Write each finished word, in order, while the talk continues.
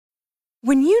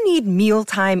When you need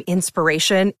mealtime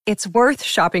inspiration, it's worth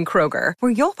shopping Kroger,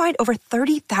 where you'll find over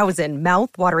 30,000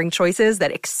 mouth-watering choices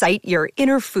that excite your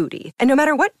inner foodie. And no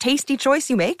matter what tasty choice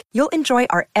you make, you'll enjoy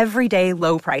our everyday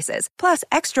low prices, plus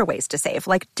extra ways to save,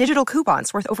 like digital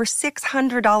coupons worth over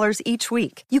 $600 each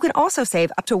week. You can also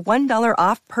save up to $1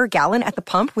 off per gallon at the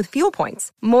pump with fuel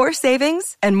points. More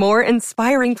savings and more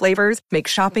inspiring flavors make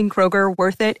shopping Kroger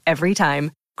worth it every time.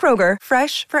 Kroger,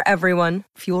 fresh for everyone.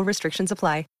 Fuel restrictions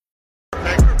apply.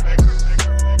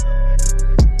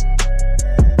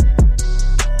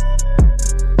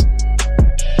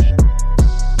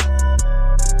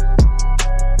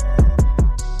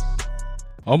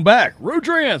 I'm back.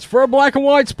 Rudrance for a Black and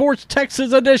White Sports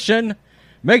Texas edition.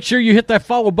 Make sure you hit that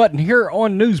follow button here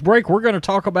on Newsbreak. We're going to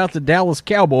talk about the Dallas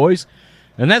Cowboys,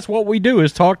 and that's what we do,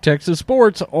 is talk Texas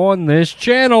sports on this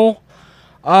channel.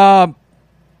 Not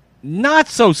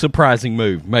so surprising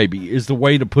move, maybe, is the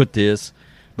way to put this.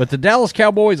 But the Dallas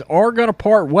Cowboys are going to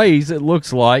part ways, it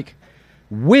looks like,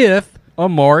 with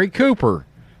Amari Cooper.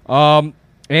 And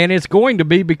it's going to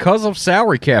be because of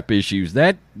salary cap issues.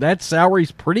 That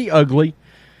salary's pretty ugly.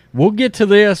 We'll get to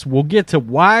this. We'll get to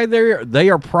why they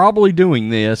are probably doing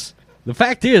this. The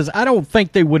fact is, I don't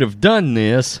think they would have done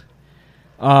this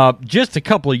just a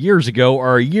couple of years ago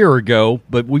or a year ago,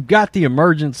 but we've got the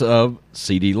emergence of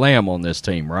CeeDee Lamb on this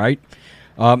team, right?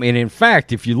 And in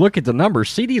fact, if you look at the numbers,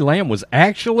 CeeDee Lamb was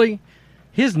actually,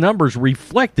 his numbers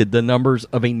reflected the numbers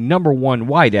of a number one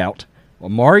wideout.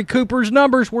 Amari Cooper's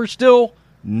numbers were still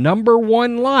number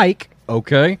one like,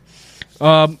 okay?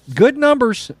 Good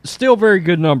numbers, still very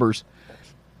good numbers.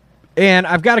 And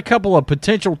I've got a couple of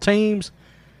potential teams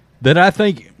that I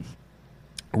think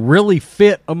really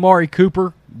fit Amari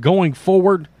Cooper going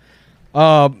forward.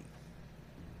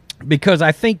 Because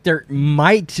I think there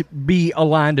might be a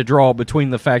line to draw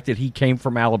between the fact that he came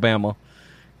from Alabama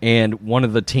and one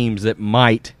of the teams that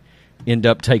might end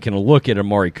up taking a look at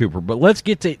Amari Cooper. But let's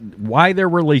get to why they're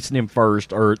releasing him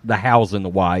first, or the hows and the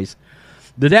whys.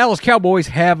 The Dallas Cowboys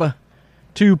have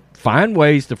to find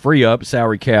ways to free up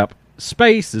salary cap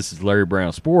space. This is Larry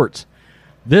Brown Sports.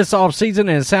 This offseason, and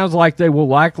it sounds like they will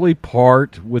likely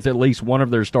part with at least one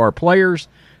of their star players.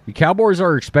 The Cowboys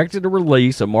are expected to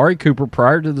release Amari Cooper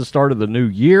prior to the start of the new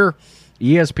year,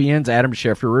 ESPN's Adam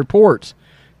Schefter reports.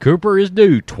 Cooper is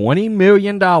due $20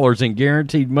 million in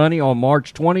guaranteed money on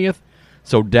March 20th,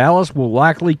 so Dallas will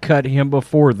likely cut him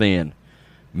before then.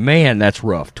 Man, that's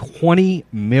rough. $20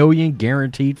 million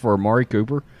guaranteed for Amari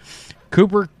Cooper.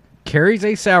 Cooper carries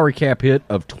a salary cap hit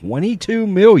of $22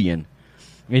 million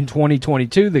in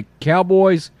 2022. The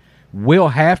Cowboys will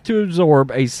have to absorb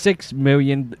a $6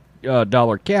 million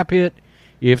cap hit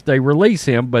if they release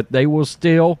him, but they will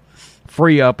still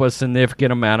free up a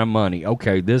significant amount of money.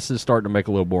 Okay, this is starting to make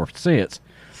a little more sense.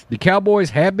 The Cowboys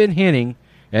have been hinting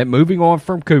at moving on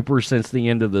from Cooper since the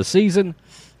end of the season.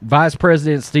 Vice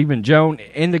President Stephen Jones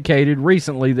indicated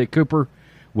recently that Cooper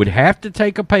would have to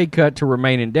take a pay cut to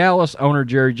remain in Dallas. Owner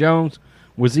Jerry Jones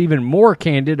was even more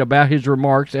candid about his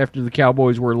remarks after the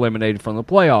Cowboys were eliminated from the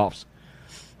playoffs.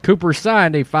 Cooper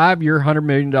signed a 5-year, $100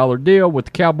 million deal with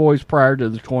the Cowboys prior to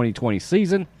the 2020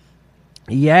 season.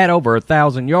 He had over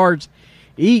 1,000 yards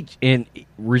each in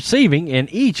receiving in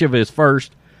each of his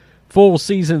first full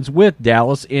seasons with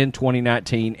Dallas in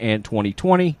 2019 and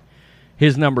 2020.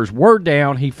 His numbers were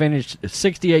down. He finished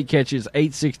 68 catches,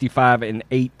 865, and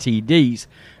 8 TDs.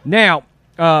 Now,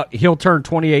 he'll turn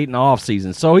 28 in the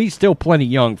offseason, so he's still plenty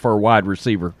young for a wide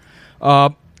receiver.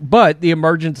 But the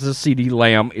emergence of CeeDee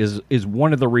Lamb is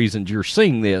one of the reasons you're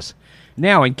seeing this.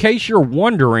 Now, in case you're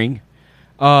wondering,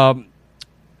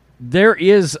 there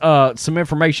is some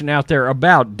information out there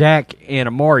about Dak and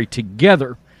Amari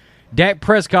together. Dak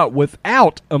Prescott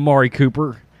without Amari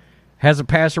Cooper has a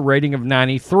passer rating of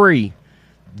 93.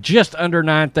 Just under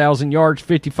 9,000 yards,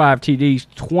 55 TDs,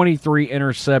 23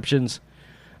 interceptions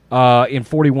in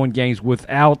 41 games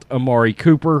without Amari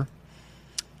Cooper.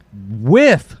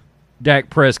 With Dak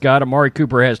Prescott, Amari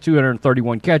Cooper has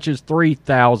 231 catches,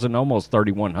 3,000, almost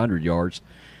 3,100 yards,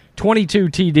 22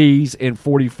 TDs in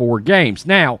 44 games.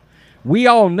 Now, we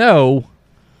all know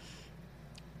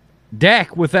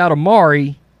Dak without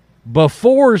Amari,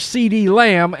 before CeeDee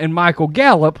Lamb and Michael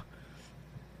Gallup,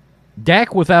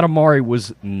 Dak without Amari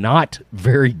was not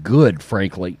very good,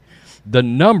 frankly.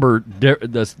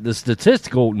 The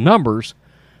statistical numbers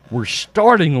were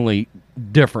startlingly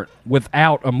different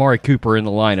without Amari Cooper in the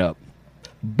lineup.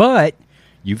 But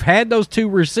you've had those two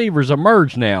receivers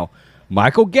emerge now.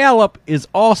 Michael Gallup is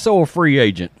also a free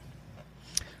agent.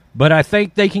 But I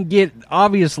think they can get,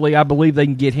 obviously, I believe they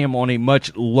can get him on a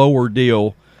much lower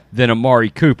deal than Amari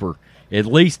Cooper. At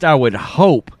least I would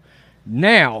hope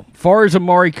Now, far as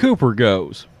Amari Cooper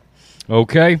goes,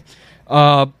 okay,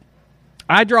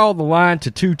 I draw the line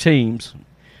to two teams.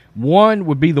 One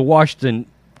would be the Washington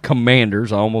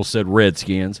Commanders. I almost said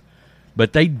Redskins,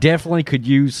 but they definitely could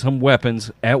use some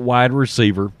weapons at wide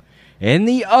receiver. And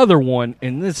the other one,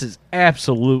 and this is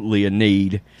absolutely a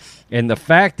need, and the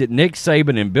fact that Nick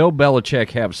Saban and Bill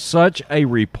Belichick have such a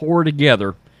rapport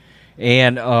together,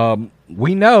 and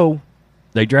we know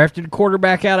they drafted a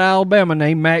quarterback out of Alabama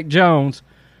named Mac Jones.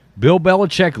 Bill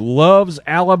Belichick loves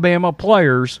Alabama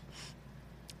players.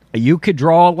 You could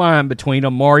draw a line between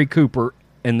Amari Cooper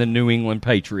and the New England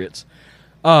Patriots.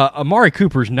 Amari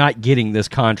Cooper's not getting this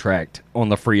contract on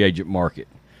the free agent market.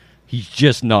 He's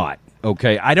just not.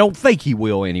 Okay, I don't think he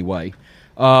will anyway.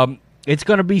 It's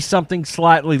going to be something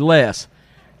slightly less.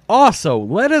 Also,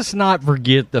 let us not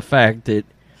forget the fact that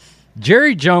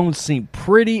Jerry Jones seemed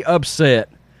pretty upset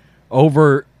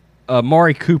over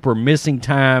Amari Cooper missing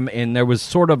time, and there was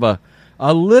sort of a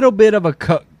little bit of a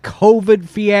COVID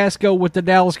fiasco with the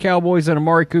Dallas Cowboys and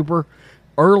Amari Cooper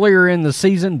earlier in the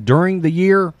season during the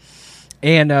year.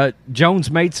 And Jones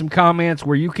made some comments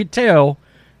where you could tell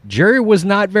Jerry was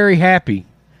not very happy.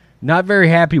 Not very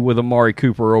happy with Amari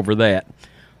Cooper over that.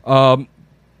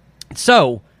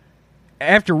 So,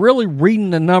 after really reading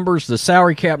the numbers, the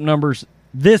salary cap numbers,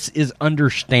 this is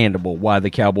understandable why the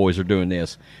Cowboys are doing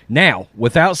this. Now,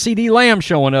 without CeeDee Lamb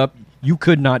showing up, you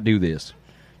could not do this.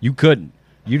 You couldn't.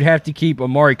 You'd have to keep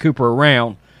Amari Cooper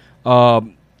around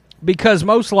because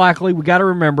most likely, we got to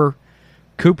remember,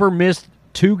 Cooper missed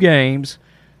 2 games.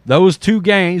 Those 2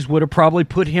 games would have probably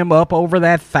put him up over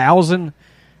that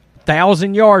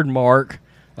 1,000-yard mark,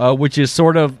 which is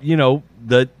sort of,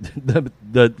 the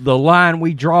line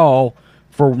we draw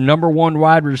for number one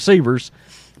wide receivers.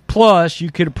 Plus,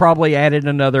 you could have probably added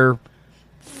another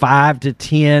 5 to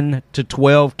 10 to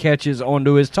 12 catches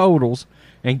onto his totals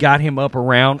and got him up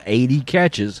around 80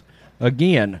 catches.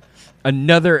 Again,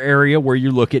 another area where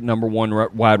you look at number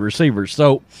one wide receivers.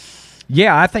 So,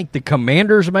 yeah, I think the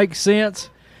Commanders make sense.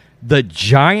 The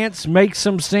Giants make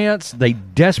some sense. They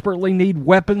desperately need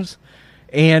weapons.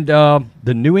 And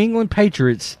the New England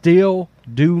Patriots still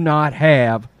do not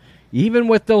have, even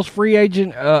with those free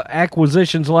agent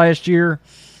acquisitions last year,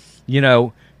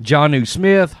 Jonnu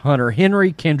Smith, Hunter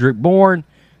Henry, Kendrick Bourne,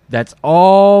 that's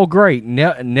all great.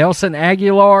 Nelson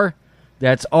Aguilar,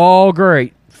 that's all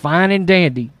great. Fine and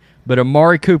dandy. But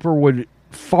Amari Cooper would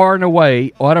far and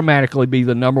away automatically be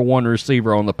the number one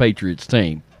receiver on the Patriots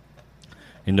team.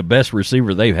 And the best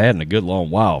receiver they've had in a good long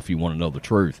while, if you want to know the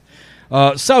truth.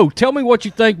 So, tell me what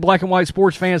you think, Black and White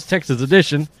Sports Fans, Texas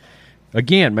Edition.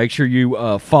 Again, make sure you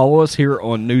follow us here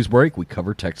on Newsbreak. We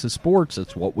cover Texas sports.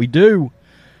 That's what we do.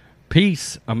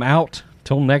 Peace. I'm out.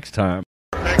 Till next time.